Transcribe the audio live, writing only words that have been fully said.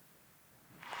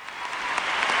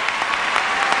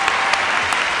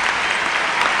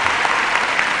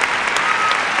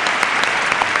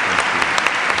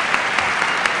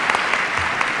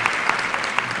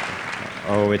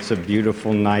it's a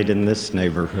beautiful night in this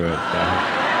neighborhood.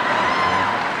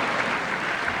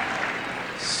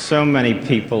 So many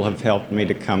people have helped me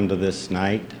to come to this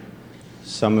night.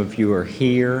 Some of you are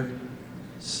here,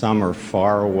 some are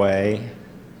far away,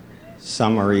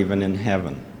 some are even in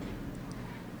heaven.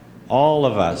 All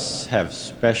of us have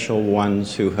special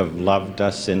ones who have loved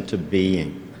us into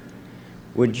being.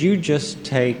 Would you just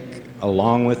take,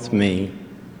 along with me,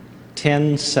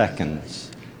 10 seconds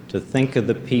to think of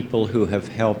the people who have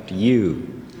helped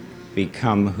you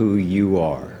become who you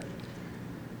are?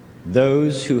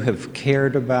 Those who have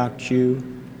cared about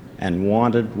you and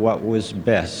wanted what was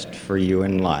best for you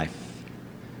in life.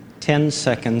 10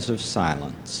 seconds of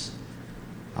silence.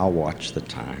 I'll watch the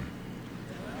time.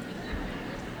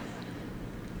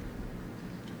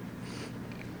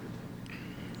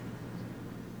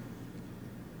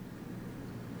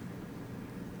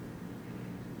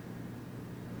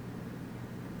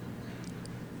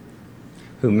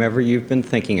 Whomever you've been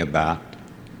thinking about,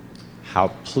 how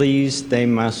pleased they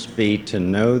must be to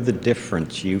know the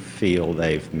difference you feel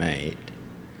they've made.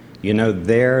 You know,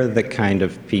 they're the kind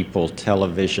of people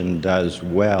television does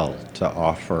well to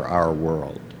offer our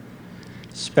world.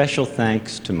 Special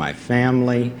thanks to my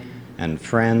family and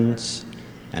friends,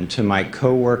 and to my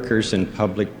co-workers in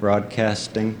public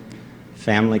broadcasting,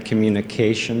 family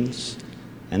communications,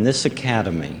 and this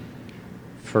academy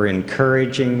for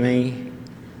encouraging me,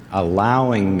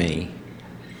 allowing me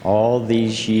all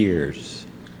these years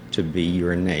to be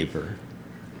your neighbor.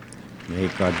 May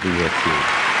God be with you.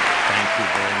 Thank you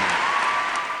very much.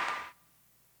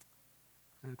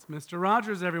 That's Mr.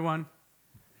 Rogers, everyone.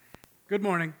 Good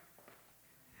morning.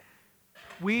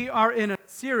 We are in a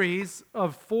series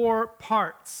of 4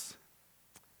 parts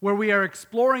where we are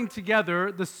exploring together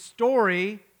the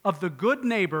story of the good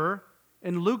neighbor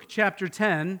in Luke chapter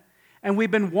 10, and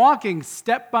we've been walking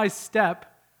step by step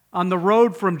on the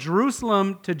road from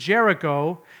Jerusalem to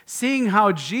Jericho, seeing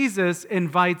how Jesus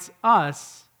invites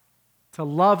us to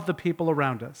love the people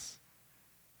around us.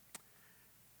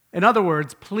 In other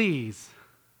words, please,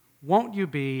 won't you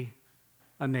be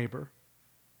a neighbor?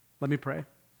 Let me pray.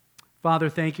 Father,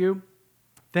 thank you.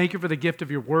 Thank you for the gift of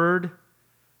your word.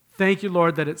 Thank you,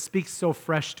 Lord, that it speaks so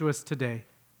fresh to us today.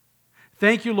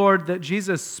 Thank you, Lord, that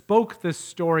Jesus spoke this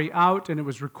story out and it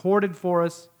was recorded for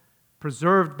us,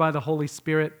 preserved by the Holy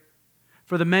Spirit.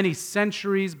 For the many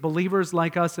centuries, believers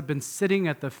like us have been sitting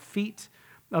at the feet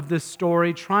of this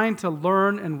story, trying to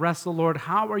learn and wrestle, Lord,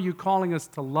 how are you calling us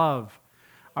to love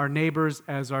our neighbors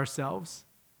as ourselves?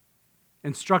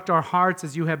 Instruct our hearts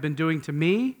as you have been doing to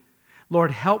me.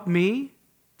 Lord, help me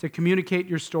to communicate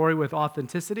your story with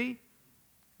authenticity.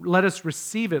 Let us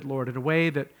receive it, Lord, in a way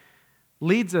that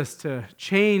leads us to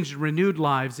changed, renewed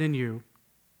lives in you,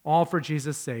 all for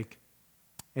Jesus' sake.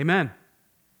 Amen.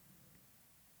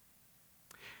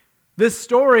 This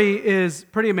story is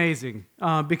pretty amazing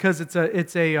because it's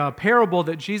a parable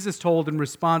that Jesus told in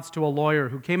response to a lawyer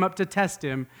who came up to test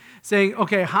him, saying,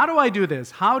 okay, how do I do this?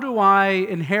 How do I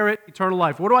inherit eternal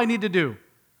life? What do I need to do?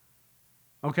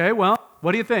 Okay, well,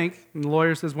 what do you think? And the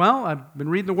lawyer says, well, I've been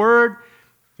reading the Word.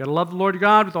 You've got to love the Lord your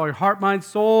God with all your heart, mind,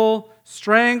 soul,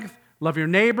 strength. Love your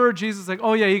neighbor. Jesus is like,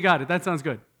 oh yeah, you got it. That sounds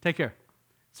good. Take care.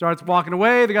 Starts walking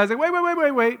away. The guy's like,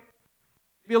 wait.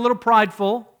 Be a little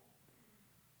prideful.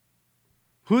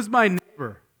 Who's my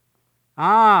neighbor?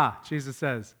 Jesus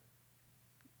says,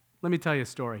 let me tell you a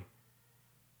story.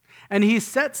 And he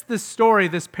sets this story,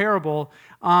 this parable,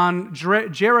 on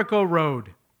Jericho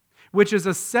Road, which is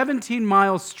a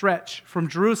 17-mile stretch from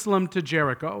Jerusalem to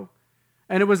Jericho.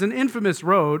 And it was an infamous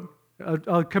road,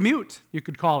 a commute, you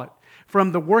could call it,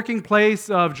 from the working place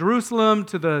of Jerusalem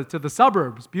to the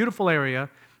suburbs, beautiful area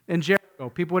in Jericho.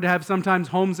 People would have sometimes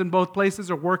homes in both places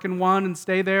or work in one and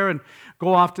stay there and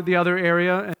go off to the other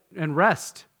area and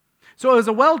rest. So it was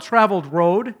a well-traveled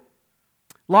road.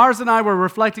 Lars and I were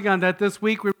reflecting on that this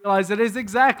week. We realized it is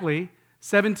exactly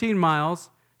 17 miles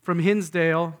from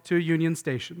Hinsdale to Union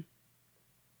Station.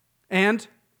 And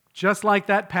just like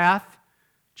that path,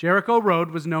 Jericho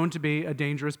Road was known to be a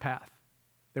dangerous path.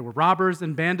 There were robbers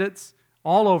and bandits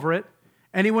all over it.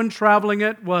 Anyone traveling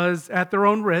it was at their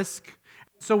own risk.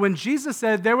 So when Jesus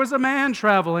said there was a man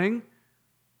traveling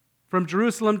from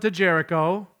Jerusalem to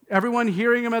Jericho, everyone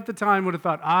hearing him at the time would have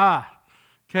thought,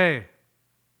 okay,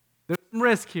 there's some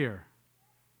risk here.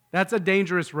 That's a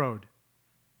dangerous road.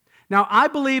 Now, I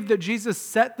believe that Jesus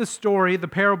set the story, the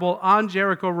parable on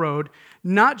Jericho Road,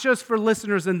 not just for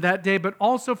listeners in that day, but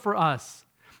also for us,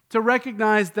 to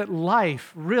recognize that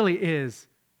life really is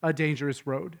a dangerous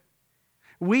road.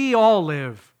 We all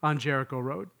live on Jericho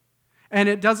Road. And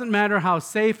it doesn't matter how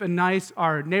safe and nice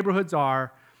our neighborhoods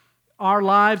are, our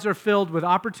lives are filled with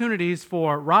opportunities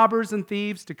for robbers and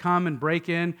thieves to come and break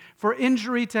in, for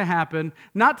injury to happen,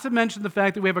 not to mention the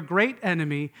fact that we have a great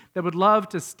enemy that would love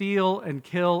to steal and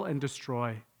kill and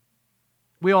destroy.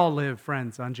 We all live,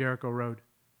 friends, on Jericho Road.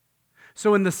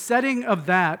 So in the setting of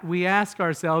that, we ask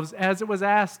ourselves, as it was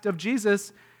asked of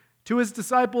Jesus to his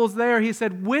disciples there, he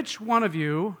said, which one of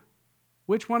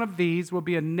these will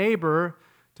be a neighbor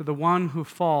to the one who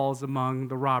falls among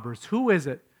the robbers? Who is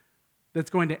it that's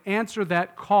going to answer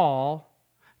that call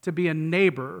to be a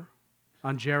neighbor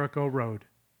on Jericho Road?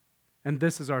 And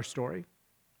this is our story.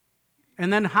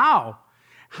 And then how?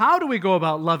 How do we go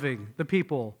about loving the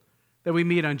people that we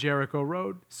meet on Jericho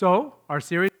Road? So our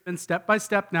series has been step by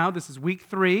step now. This is week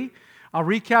 3. I'll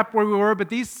recap where we were, but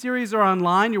these series are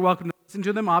online. You're welcome to listen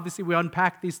to them. Obviously, we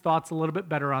unpack these thoughts a little bit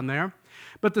better on there.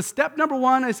 But the step number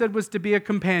 1, I said, was to be a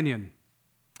companion.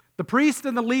 The priest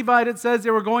and the Levite, it says,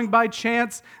 they were going by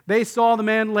chance. They saw the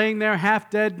man laying there half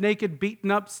dead, naked,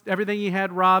 beaten up, everything he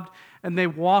had robbed, and they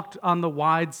walked on the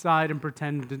wide side and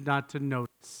pretended not to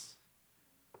notice.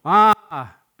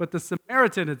 But the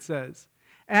Samaritan, it says,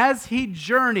 as he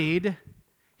journeyed,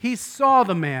 he saw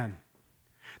the man.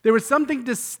 There was something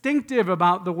distinctive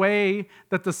about the way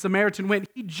that the Samaritan went.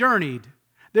 He journeyed.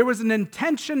 There was an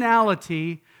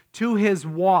intentionality to his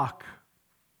walk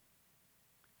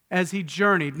as he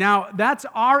journeyed. Now, that's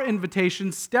our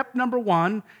invitation. Step number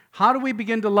 1, how do we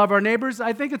begin to love our neighbors?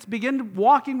 I think it's begin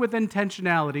walking with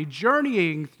intentionality,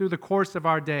 journeying through the course of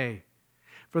our day.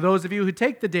 For those of you who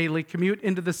take the daily commute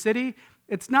into the city,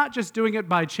 it's not just doing it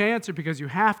by chance or because you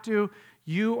have to.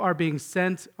 You are being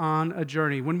sent on a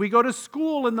journey. When we go to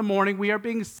school in the morning, we are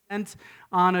being sent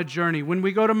on a journey. When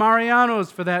we go to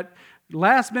Mariano's for that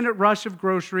last-minute rush of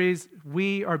groceries,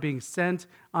 we are being sent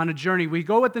on a journey. We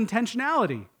go with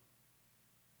intentionality.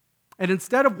 And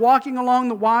instead of walking along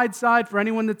the wide side for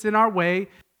anyone that's in our way,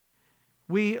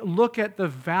 we look at the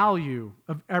value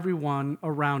of everyone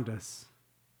around us.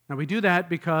 Now, we do that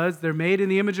because they're made in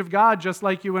the image of God, just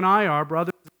like you and I are,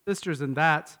 brothers and sisters in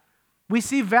that. We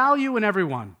see value in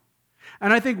everyone.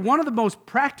 And I think one of the most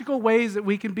practical ways that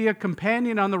we can be a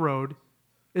companion on the road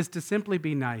is to simply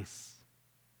be nice.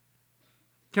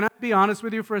 Can I be honest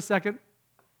with you for a second?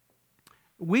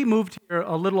 We moved here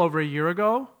a little over a year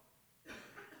ago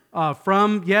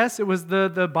from, yes, it was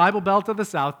the Bible Belt of the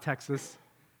South, Texas.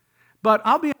 But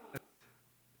I'll be honest,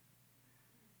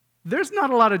 there's not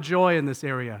a lot of joy in this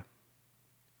area.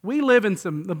 We live in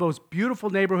some of the most beautiful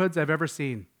neighborhoods I've ever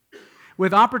seen,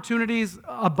 with opportunities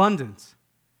abundant.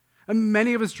 And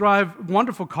many of us drive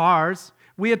wonderful cars.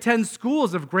 We attend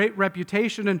schools of great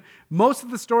reputation, and most of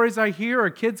the stories I hear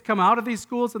are kids come out of these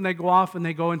schools and they go off and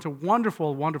they go into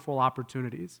wonderful, wonderful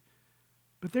opportunities.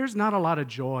 But there's not a lot of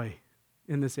joy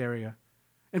in this area.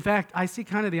 In fact, I see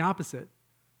kind of the opposite.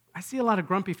 I see a lot of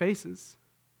grumpy faces.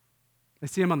 I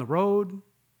see them on the road.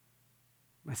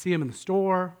 I see them in the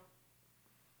store.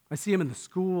 I see them in the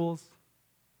schools.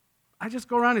 I just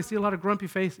go around and see a lot of grumpy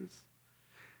faces.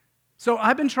 So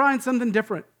I've been trying something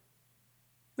different.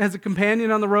 As a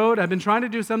companion on the road, I've been trying to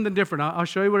do something different. I'll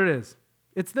show you what it is.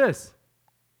 It's this.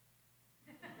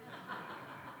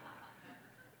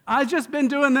 I've just been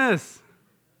doing this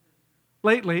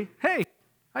lately. Hey,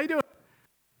 how you doing?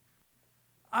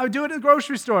 I would do it at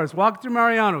grocery stores, walk through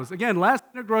Mariano's. Again, last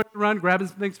minute grocery run, grabbing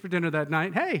some things for dinner that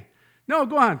night. Hey, no,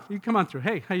 go on. You come on through.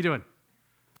 Hey, how you doing?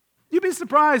 You'd be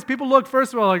surprised. People look,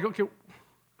 first of all, like, okay,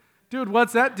 dude,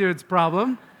 what's that dude's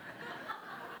problem?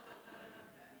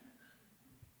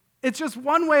 It's just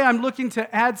one way I'm looking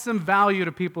to add some value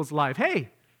to people's life.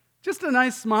 Hey, just a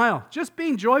nice smile, just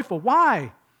being joyful.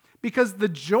 Why? Because the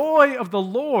joy of the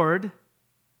Lord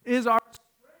is our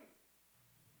strength.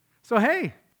 So,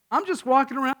 hey, I'm just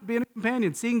walking around being a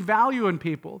companion, seeing value in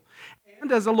people.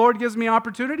 And as the Lord gives me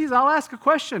opportunities, I'll ask a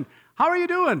question. How are you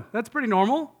doing? That's pretty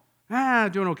normal.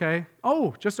 Doing okay.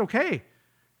 Oh, just okay.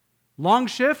 Long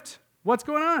shift? What's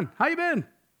going on? How you been?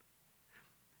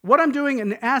 What I'm doing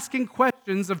in asking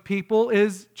questions of people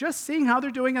is just seeing how they're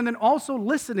doing and then also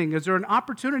listening. Is there an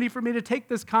opportunity for me to take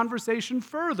this conversation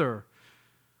further?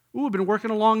 Ooh, I've been working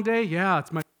a long day. Yeah,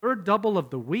 it's my third double of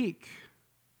the week.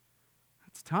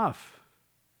 That's tough.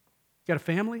 You got a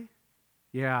family?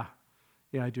 Yeah,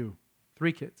 I do.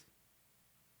 3 kids.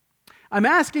 I'm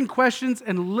asking questions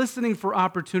and listening for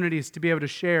opportunities to be able to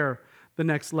share the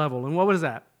next level. And what was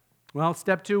that? Well,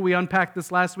 step 2, we unpacked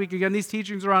this last week. Again, these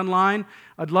teachings are online.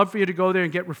 I'd love for you to go there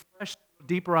and get refreshed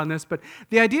deeper on this. But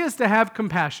the idea is to have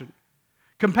compassion.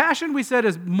 Compassion, we said,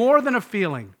 is more than a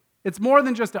feeling. It's more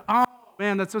than just oh,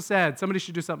 man, that's so sad. Somebody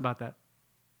should do something about that.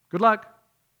 Good luck.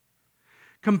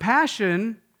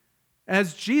 Compassion,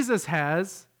 as Jesus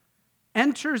has,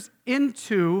 enters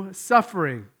into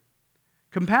suffering.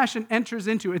 Compassion enters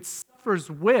into, it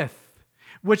suffers with,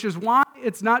 which is why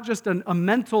it's not just a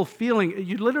mental feeling.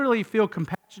 You literally feel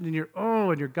compassion in your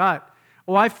gut.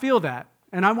 Oh, I feel that.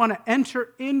 And I want to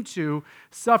enter into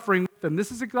suffering with them.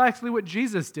 This is exactly what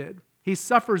Jesus did. He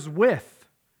suffers with.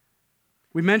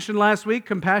 We mentioned last week,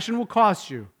 compassion will cost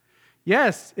you.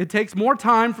 Yes, it takes more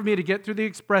time for me to get through the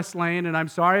express lane, and I'm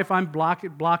sorry if I'm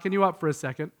blocking you up for a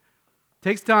second. It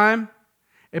takes time.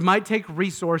 It might take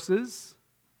resources.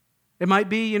 It might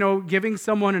be, giving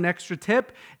someone an extra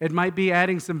tip. It might be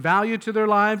adding some value to their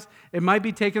lives. It might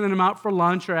be taking them out for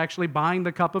lunch or actually buying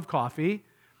the cup of coffee.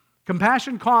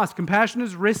 Compassion costs. Compassion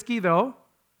is risky, though.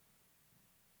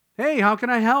 Hey, how can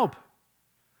I help?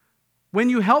 When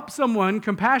you help someone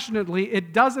compassionately,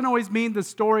 it doesn't always mean the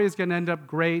story is going to end up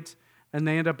great and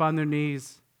they end up on their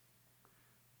knees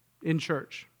in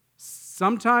church.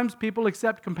 Sometimes people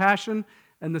accept compassion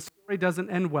and the story doesn't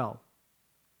end well.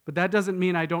 But that doesn't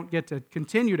mean I don't get to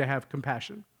continue to have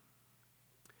compassion.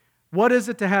 What is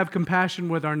it to have compassion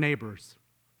with our neighbors?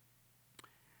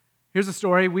 Here's a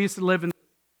story. We used to live in,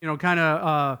 kind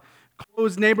of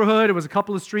closed neighborhood. It was a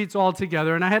couple of streets all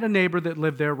together, and I had a neighbor that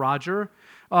lived there, Roger.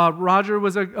 Roger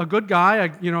was a good guy.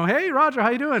 Hey, Roger, how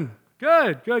you doing?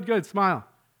 Good, smile.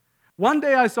 One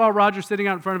day I saw Roger sitting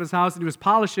out in front of his house, and he was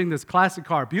polishing this classic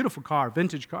car, beautiful car,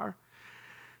 vintage car.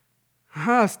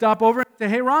 Stop over and say,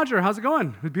 hey, Roger, how's it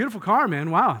going? It's a beautiful car,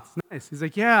 man. Wow, it's nice. He's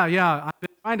like, yeah, I've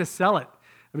been trying to sell it.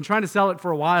 I've been trying to sell it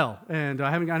for a while, and I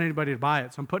haven't got anybody to buy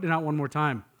it, so I'm putting it out one more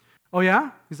time. Oh,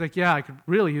 yeah? He's like, yeah, I could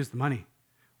really use the money.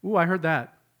 Ooh, I heard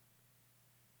that.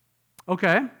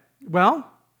 Okay,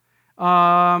 well,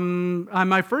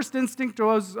 my first instinct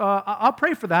was, I'll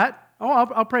pray for that. Oh,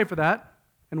 I'll pray for that,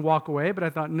 and walk away. But I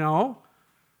thought, no.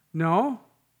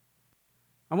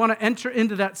 I want to enter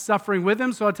into that suffering with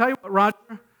him. So I'll tell you what,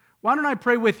 Roger, why don't I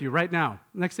pray with you right now?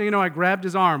 Next thing you know, I grabbed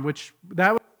his arm, which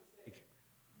that was a mistake.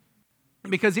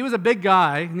 Because he was a big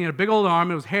guy, and he had a big old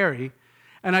arm, it was hairy.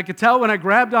 And I could tell when I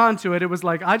grabbed onto it, it was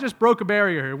like, I just broke a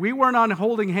barrier here. We weren't on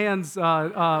holding hands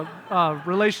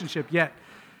relationship yet.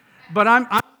 But I'm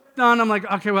done. I'm like,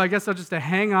 okay, well, I guess I'll just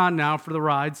hang on now for the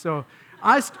ride. So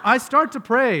I start to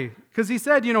pray, because he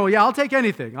said, yeah, I'll take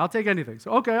anything.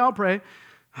 So, okay, I'll pray.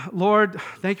 Lord,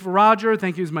 thank you for Roger.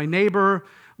 Thank you as my neighbor.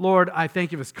 Lord, I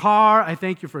thank you for his car. I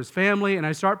thank you for his family. And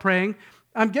I start praying.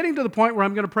 I'm getting to the point where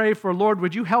I'm going to pray for, Lord,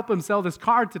 would you help him sell this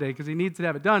car today because he needs to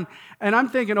have it done. And I'm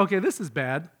thinking, okay, this is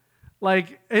bad.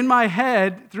 Like in my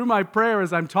head, through my prayer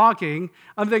as I'm talking,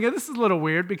 I'm thinking this is a little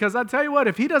weird because I'll tell you what,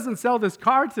 if he doesn't sell this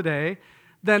car today,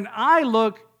 then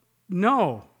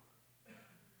no.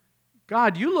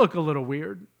 God, you look a little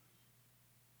weird.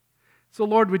 So,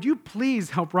 Lord, would you please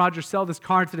help Roger sell this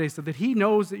car today so that he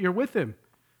knows that you're with him?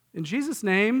 In Jesus'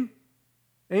 name,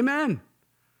 amen.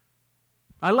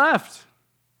 I left.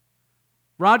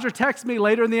 Roger texts me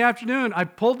later in the afternoon. I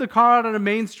pulled the car out on a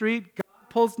main street. God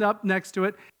pulls up next to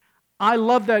it. I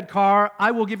love that car.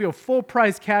 I will give you a full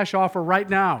price cash offer right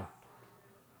now.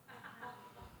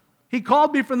 He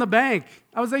called me from the bank.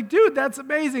 I was like, dude, that's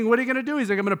amazing. What are you going to do? He's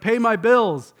like, I'm going to pay my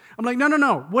bills. I'm like,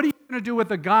 no. What are you going to do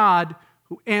with a God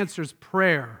who answers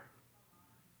prayer?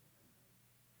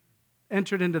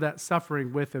 Entered into that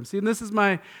suffering with him. See, and this is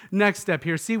my next step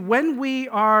here. See, when we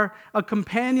are a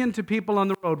companion to people on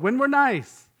the road, when we're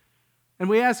nice, and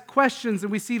we ask questions,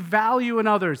 and we see value in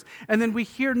others, and then we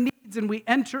hear needs, and we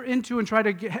enter into and try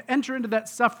to enter into that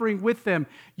suffering with them,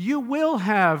 you will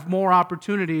have more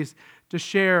opportunities to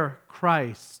share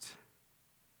Christ.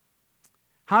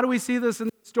 How do we see this in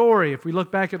the story? If we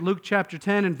look back at Luke chapter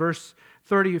 10 and verse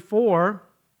 34,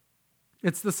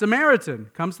 it's the Samaritan.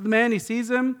 Comes to the man, he sees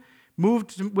him,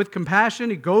 moved with compassion,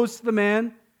 he goes to the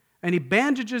man, and he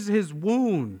bandages his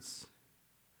wounds,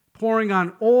 pouring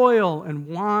on oil and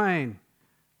wine,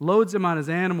 loads him on his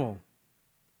animal,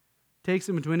 takes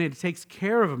him into an inn, he takes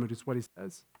care of him, is what he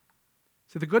says.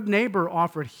 So the good neighbor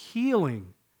offered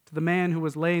healing to the man who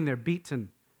was laying there beaten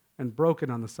and broken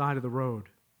on the side of the road.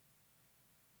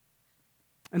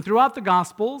 And throughout the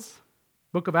Gospels,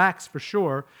 book of Acts for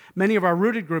sure, many of our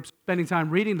rooted groups are spending time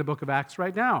reading the book of Acts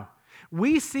right now.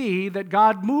 We see that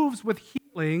God moves with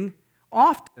healing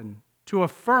often to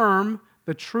affirm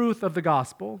the truth of the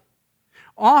gospel.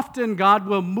 Often God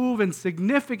will move in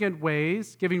significant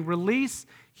ways, giving release,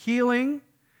 healing,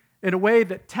 in a way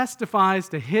that testifies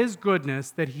to his goodness,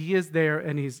 that he is there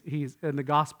and and the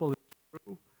gospel is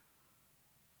true.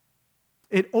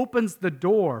 It opens the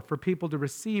door for people to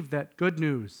receive that good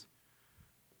news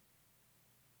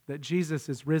that Jesus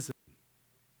is risen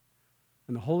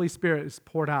and the Holy Spirit is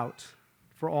poured out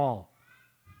for all.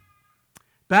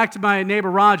 Back to my neighbor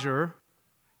Roger.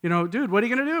 Dude, what are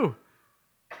you going to do?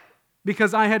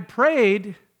 Because I had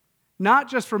prayed not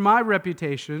just for my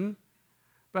reputation,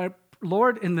 but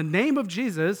Lord, in the name of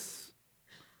Jesus,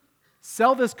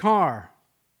 sell this car.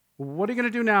 What are you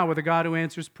going to do now with a God who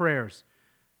answers prayers?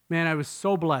 Man, I was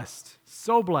so blessed,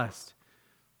 so blessed.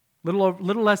 Little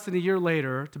less than a year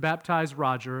later to baptize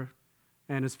Roger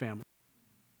and his family.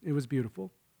 It was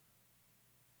beautiful.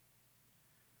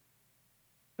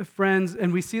 Friends,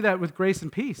 and we see that with Grace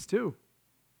and Peace too.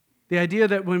 The idea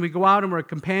that when we go out and we're a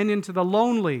companion to the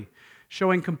lonely,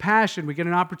 showing compassion, we get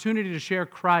an opportunity to share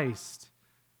Christ.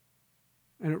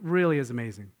 And it really is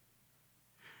amazing.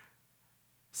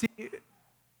 See,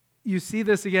 you see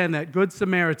this again, that Good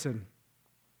Samaritan.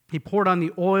 He poured on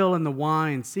the oil and the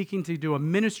wine, seeking to do a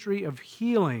ministry of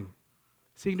healing.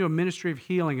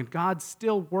 And God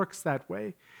still works that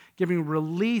way, giving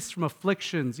release from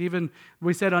afflictions, even,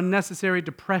 we said, unnecessary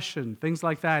depression, things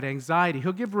like that, anxiety.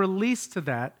 He'll give release to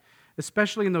that,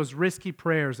 especially in those risky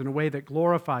prayers, in a way that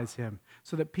glorifies Him,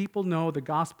 so that people know the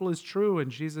gospel is true and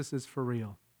Jesus is for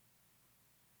real.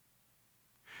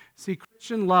 See,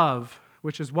 Christian love,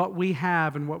 which is what we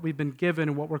have and what we've been given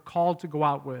and what we're called to go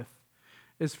out with,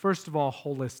 is first of all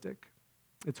holistic.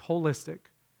 It's holistic.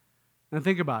 Now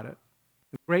think about it.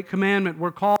 The great commandment,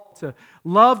 we're called to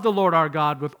love the Lord our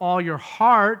God with all your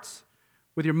heart,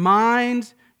 with your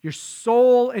mind, your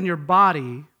soul, and your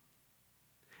body.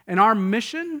 And our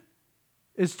mission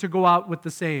is to go out with the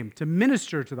same, to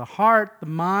minister to the heart, the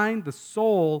mind, the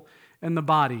soul, and the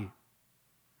body.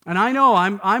 And I know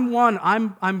I'm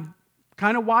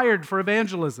kind of wired for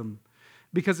evangelism,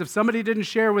 because if somebody didn't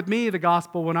share with me the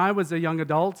gospel when I was a young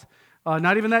adult,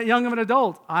 not even that young of an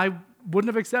adult, I wouldn't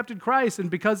have accepted Christ. And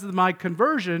because of my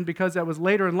conversion, because that was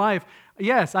later in life,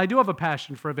 yes, I do have a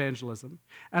passion for evangelism.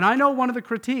 And I know one of the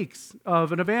critiques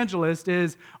of an evangelist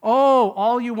is,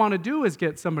 all you want to do is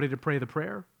get somebody to pray the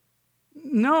prayer.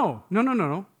 No.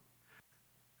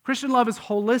 Christian love is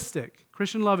holistic.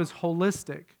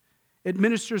 It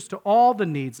ministers to all the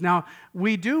needs. Now,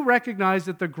 we do recognize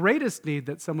that the greatest need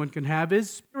that someone can have is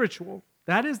spiritual.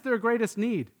 That is their greatest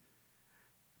need.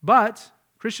 But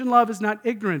Christian love is not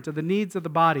ignorant of the needs of the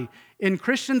body. In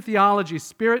Christian theology,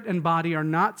 spirit and body are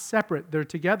not separate. They're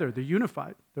together. They're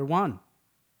unified. They're one.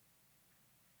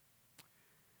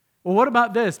 Well, what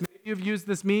about this? Maybe you've used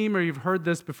this meme or you've heard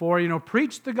this before.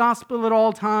 Preach the gospel at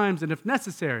all times, and if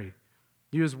necessary,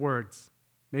 use words.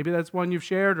 Maybe that's one you've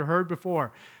shared or heard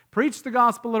before. Preach the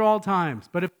gospel at all times,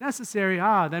 but if necessary,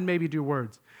 then maybe do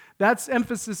words. That's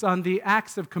emphasis on the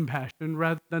acts of compassion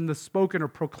rather than the spoken or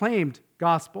proclaimed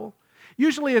gospel.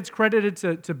 Usually it's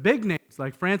credited to big names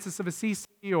like Francis of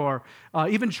Assisi, or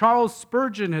even Charles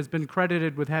Spurgeon has been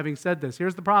credited with having said this.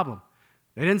 Here's the problem.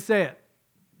 They didn't say it.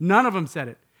 None of them said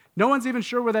it. No one's even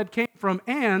sure where that came from,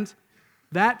 and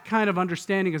that kind of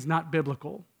understanding is not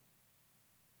biblical.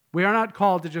 We are not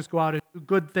called to just go out and do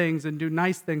good things and do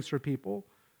nice things for people.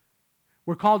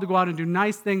 We're called to go out and do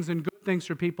nice things and good things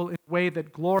for people in a way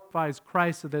that glorifies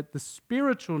Christ so that the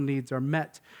spiritual needs are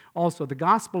met. Also, the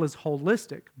gospel is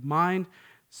holistic, mind,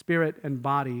 spirit, and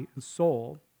body and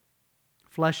soul,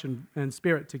 flesh and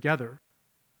spirit together.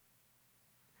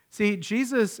 See,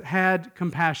 Jesus had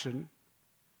compassion,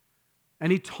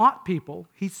 and He taught people.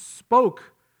 He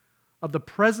spoke of the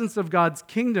presence of God's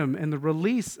kingdom and the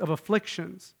release of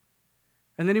afflictions.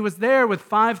 And then He was there with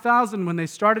 5,000 when they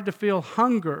started to feel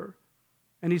hunger.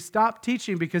 And He stopped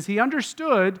teaching because He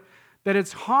understood that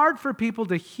it's hard for people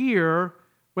to hear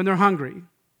when they're hungry.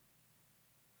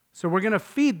 So we're going to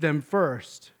feed them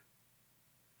first.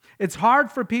 It's hard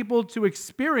for people to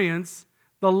experience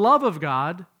the love of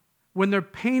God when they're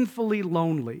painfully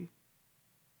lonely.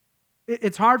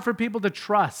 It's hard for people to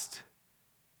trust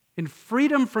in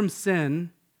freedom from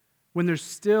sin when they're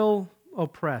still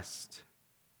oppressed.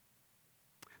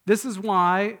 This is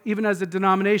why, even as a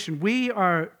denomination, we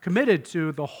are committed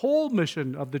to the whole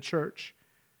mission of the church.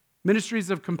 Ministries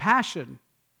of compassion,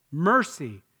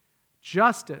 mercy,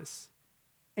 justice,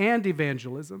 and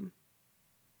evangelism.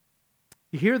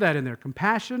 You hear that in there.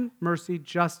 Compassion, mercy,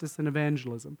 justice, and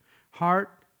evangelism.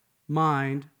 Heart,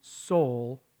 mind,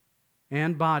 soul,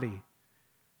 and body.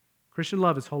 Christian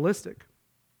love is holistic.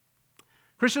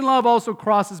 Christian love also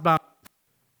crosses boundaries.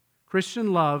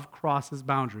 Christian love crosses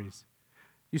boundaries.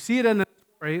 You see it in the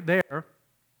story there.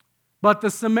 But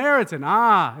the Samaritan,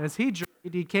 as he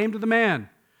journeyed, he came to the man.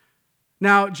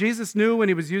 Now, Jesus knew when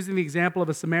He was using the example of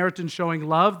a Samaritan showing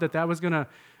love that was going to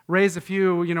raise a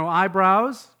few,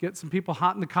 eyebrows, get some people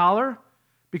hot in the collar,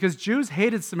 because Jews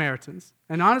hated Samaritans.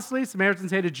 And honestly,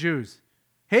 Samaritans hated Jews.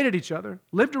 Hated each other,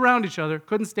 lived around each other,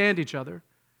 couldn't stand each other.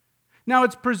 Now,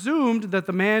 it's presumed that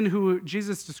the man who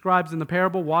Jesus describes in the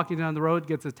parable walking down the road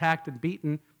gets attacked and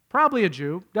beaten, probably a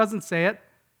Jew, doesn't say it.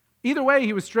 Either way,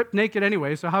 he was stripped naked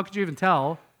anyway, so how could you even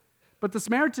tell? But the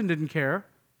Samaritan didn't care.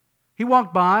 He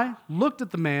walked by, looked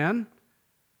at the man,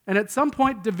 and at some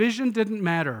point, division didn't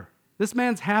matter. This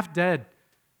man's half dead.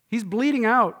 He's bleeding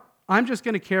out. I'm just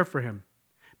going to care for him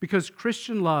because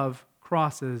Christian love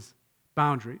crosses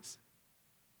boundaries.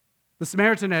 The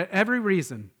Samaritan had every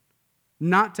reason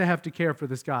not to have to care for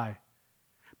this guy.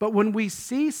 But when we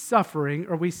see suffering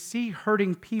or we see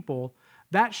hurting people,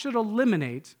 that should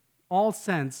eliminate all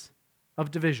sense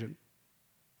of division.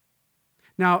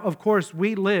 Now, of course,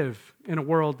 we live in a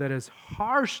world that is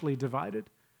harshly divided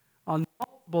on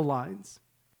multiple lines.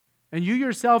 And you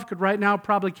yourself could right now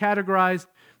probably categorize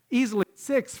easily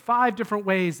 5 different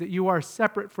ways that you are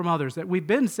separate from others, that we've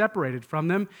been separated from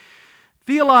them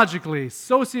theologically,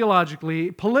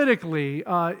 sociologically, politically,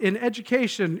 in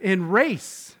education, in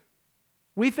race.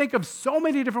 We think of so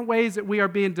many different ways that we are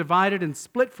being divided and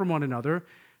split from one another.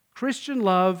 Christian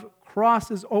love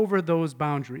crosses over those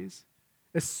boundaries,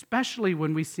 especially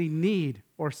when we see need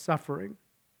or suffering.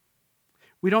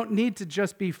 We don't need to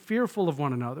just be fearful of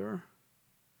one another.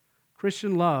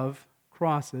 Christian love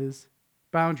crosses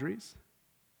boundaries.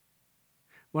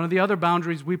 One of the other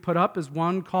boundaries we put up is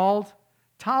one called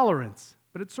tolerance,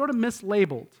 but it's sort of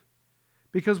mislabeled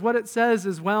because what it says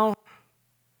is, well,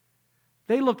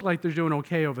 they look like they're doing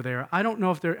okay over there. I don't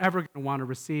know if they're ever going to want to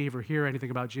receive or hear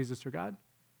anything about Jesus or God,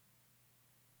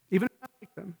 even if I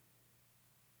like them.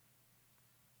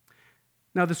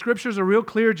 Now, the scriptures are real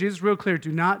clear. Jesus is real clear.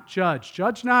 Do not judge.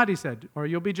 Judge not, he said, or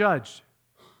you'll be judged.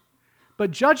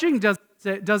 But judging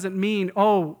doesn't mean,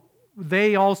 oh,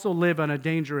 they also live on a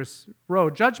dangerous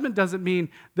road. Judgment doesn't mean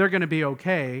they're going to be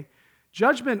okay.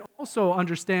 Judgment also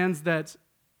understands that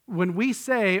when we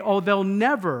say, oh, they'll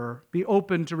never be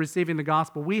open to receiving the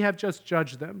gospel, we have just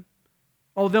judged them.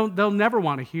 Oh, they'll never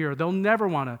want to hear. They'll never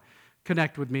want to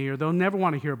connect with me, or they'll never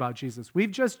want to hear about Jesus.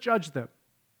 We've just judged them.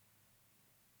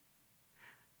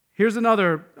 Here's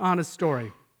another honest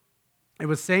story. It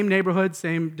was same neighborhood,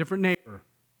 same different neighbor.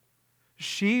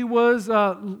 She was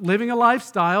living a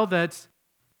lifestyle that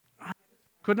I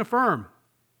couldn't affirm.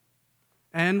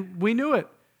 And we knew it.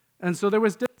 And so there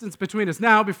was distance between us.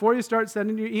 Now, before you start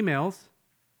sending your emails,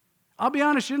 I'll be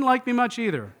honest, she didn't like me much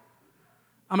either.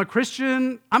 I'm a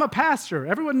Christian. I'm a pastor.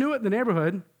 Everyone knew it in the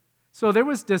neighborhood. So there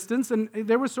was distance, and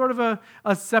there was sort of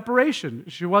a separation.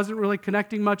 She wasn't really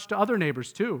connecting much to other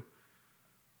neighbors, too.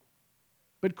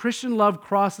 But Christian love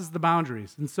crosses the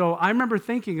boundaries. And so I remember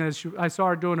thinking, as I saw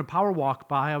her doing a power walk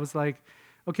by, I was like,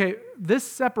 okay, this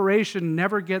separation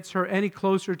never gets her any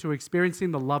closer to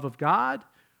experiencing the love of God,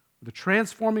 the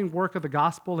transforming work of the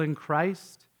gospel in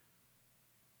Christ.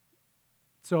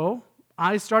 So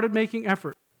I started making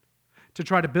effort to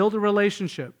try to build a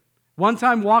relationship. One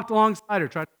time walked alongside her,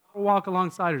 tried to walk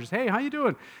alongside her, just, hey, how you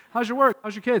doing? How's your work?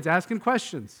 How's your kids? Asking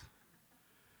questions.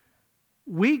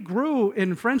 We grew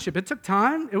in friendship. It took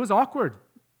time. It was awkward.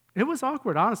 It was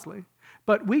awkward, honestly.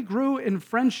 But we grew in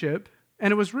friendship,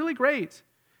 and it was really great.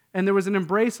 And there was an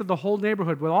embrace of the whole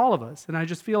neighborhood with all of us. And I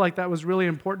just feel like that was really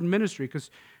important ministry because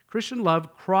Christian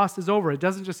love crosses over. It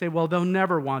doesn't just say, well, they'll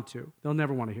never want to. They'll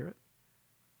never want to hear it.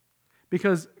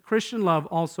 Because Christian love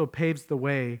also paves the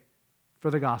way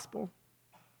for the gospel.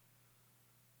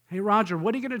 Hey, Roger,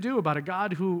 what are you going to do about a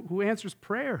God who answers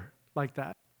prayer like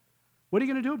that? What are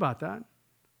you going to do about that?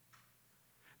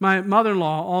 My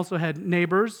mother-in-law also had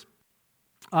neighbors.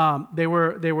 They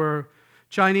were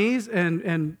Chinese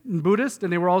and Buddhist,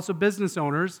 and they were also business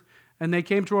owners. And they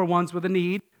came to her once with a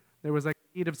need. There was a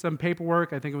need of some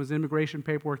paperwork. I think it was immigration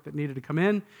paperwork that needed to come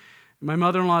in. And my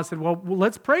mother-in-law said, well,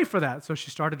 let's pray for that. So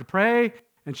she started to pray,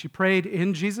 and she prayed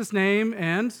in Jesus' name,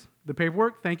 and the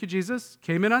paperwork, thank you, Jesus,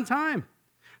 came in on time.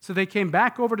 So they came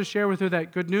back over to share with her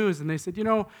that good news, and they said, you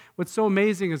know, what's so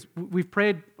amazing is we've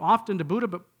prayed often to Buddha,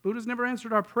 but Buddha's never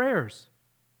answered our prayers.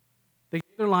 They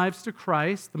gave their lives to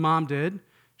Christ, the mom did.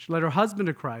 She led her husband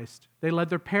to Christ. They led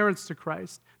their parents to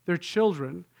Christ, their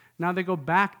children. Now they go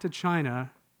back to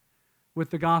China with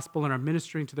the gospel and are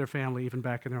ministering to their family, even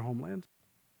back in their homeland.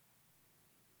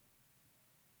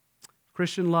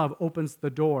 Christian love opens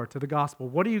the door to the gospel.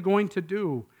 What are you going to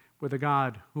do with a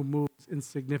God who moves in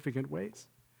significant ways?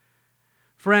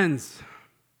 Friends,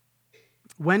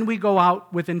 when we go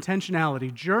out with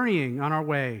intentionality, journeying on our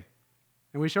way,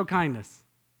 and we show kindness,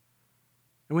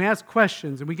 and we ask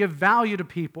questions, and we give value to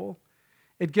people,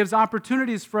 it gives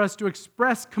opportunities for us to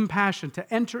express compassion,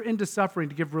 to enter into suffering,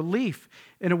 to give relief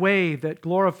in a way that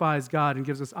glorifies God and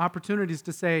gives us opportunities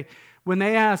to say, when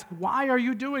they ask, why are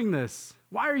you doing this?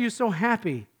 Why are you so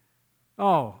happy?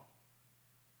 Oh,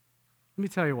 Let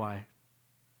me tell you why.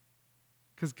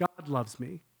 Because God loves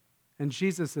me, and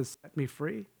Jesus has set me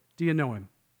free. Do you know him?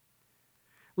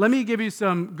 Let me give you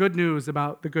some good news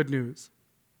about the good news.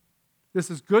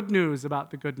 This is good news about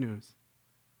the good news.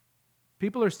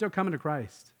 People are still coming to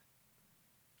Christ.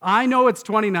 I know it's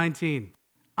 2019.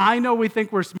 I know we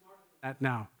think we're smarter than that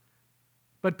now.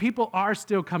 But people are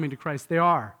still coming to Christ. They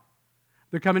are.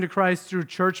 They're coming to Christ through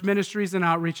church ministries and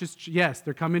outreaches. Yes,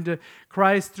 they're coming to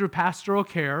Christ through pastoral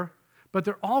care, but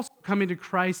they're also coming to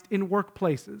Christ in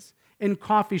workplaces, in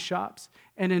coffee shops,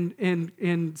 and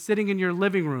in sitting in your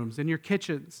living rooms, in your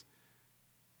kitchens.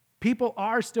 People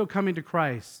are still coming to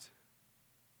Christ.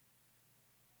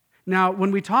 Now,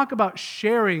 when we talk about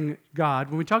sharing God,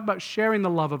 when we talk about sharing the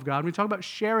love of God, when we talk about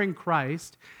sharing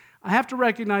Christ, I have to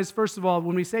recognize, first of all,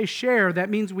 when we say share, that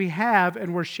means we have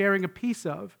and we're sharing a piece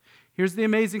of. Here's the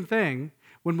amazing thing.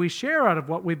 When we share out of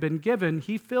what we've been given,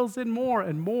 he fills in more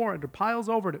and more, and it piles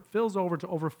over, and it fills over to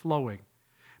overflowing.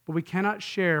 But we cannot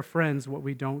share, friends, what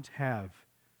we don't have.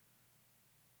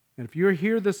 And if you're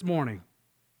here this morning,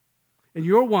 and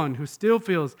you're one who still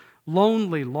feels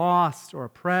lonely, lost, or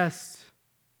oppressed,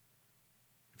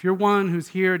 if you're one who's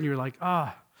here and you're like,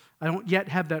 I don't yet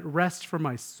have that rest for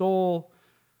my soul,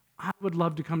 I would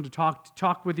love to come to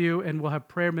talk with you, and we'll have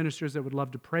prayer ministers that would love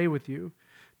to pray with you,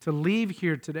 to leave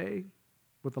here today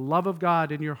with the love of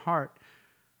God in your heart,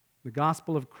 the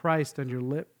gospel of Christ on your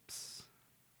lips.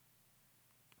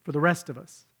 For the rest of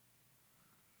us,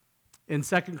 in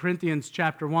 2 Corinthians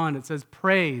chapter 1, it says,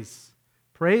 praise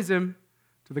him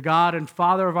to the God and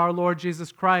Father of our Lord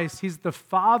Jesus Christ. He's the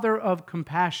Father of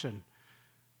compassion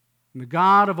and the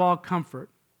God of all comfort,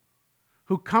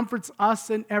 who comforts us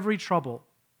in every trouble,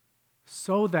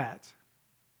 so that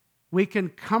we can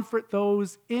comfort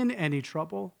those in any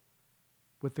trouble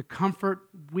with the comfort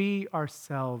we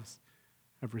ourselves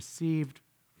have received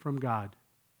from God.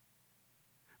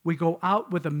 We go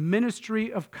out with a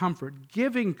ministry of comfort,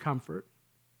 giving comfort,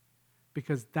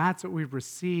 because that's what we've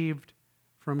received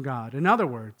from God. In other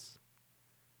words,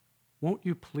 won't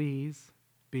you please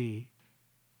be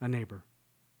a neighbor?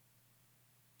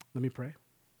 Let me pray.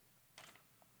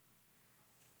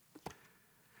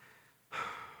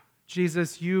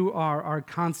 Jesus, you are our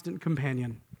constant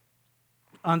companion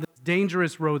on this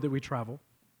dangerous road that we travel.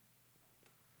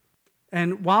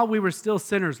 And while we were still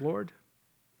sinners, Lord,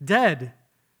 dead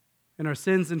in our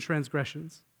sins and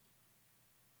transgressions,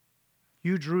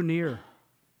 you drew near.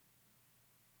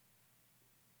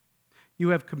 You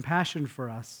have compassion for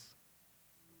us.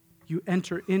 You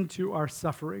enter into our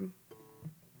suffering.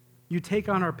 You take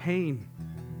on our pain.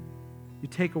 You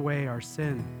take away our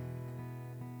sin.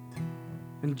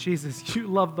 And Jesus, you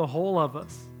love the whole of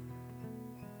us.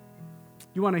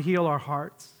 You want to heal our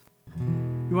hearts.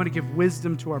 You want to give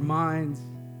wisdom to our minds.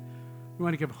 You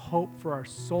want to give hope for our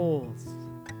souls.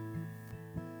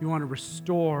 You want to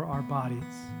restore our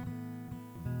bodies.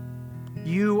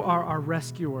 You are our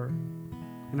rescuer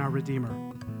and our redeemer.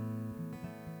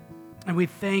 And we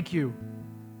thank you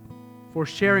for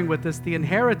sharing with us the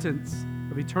inheritance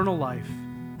of eternal life.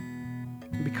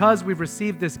 And because we've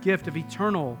received this gift of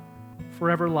eternal,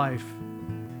 forever life,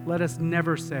 let us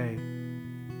never say,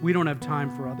 we don't have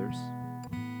time for others.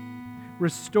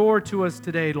 Restore to us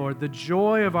today, Lord, the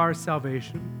joy of our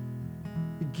salvation.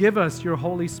 Give us your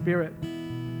Holy Spirit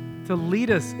to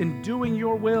lead us in doing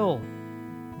your will.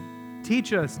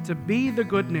 Teach us to be the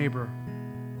good neighbor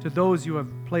to those you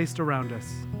have placed around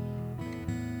us,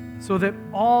 so that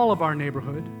all of our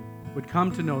neighborhood would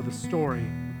come to know the story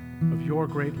of your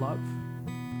great love.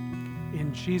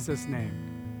 In Jesus' name.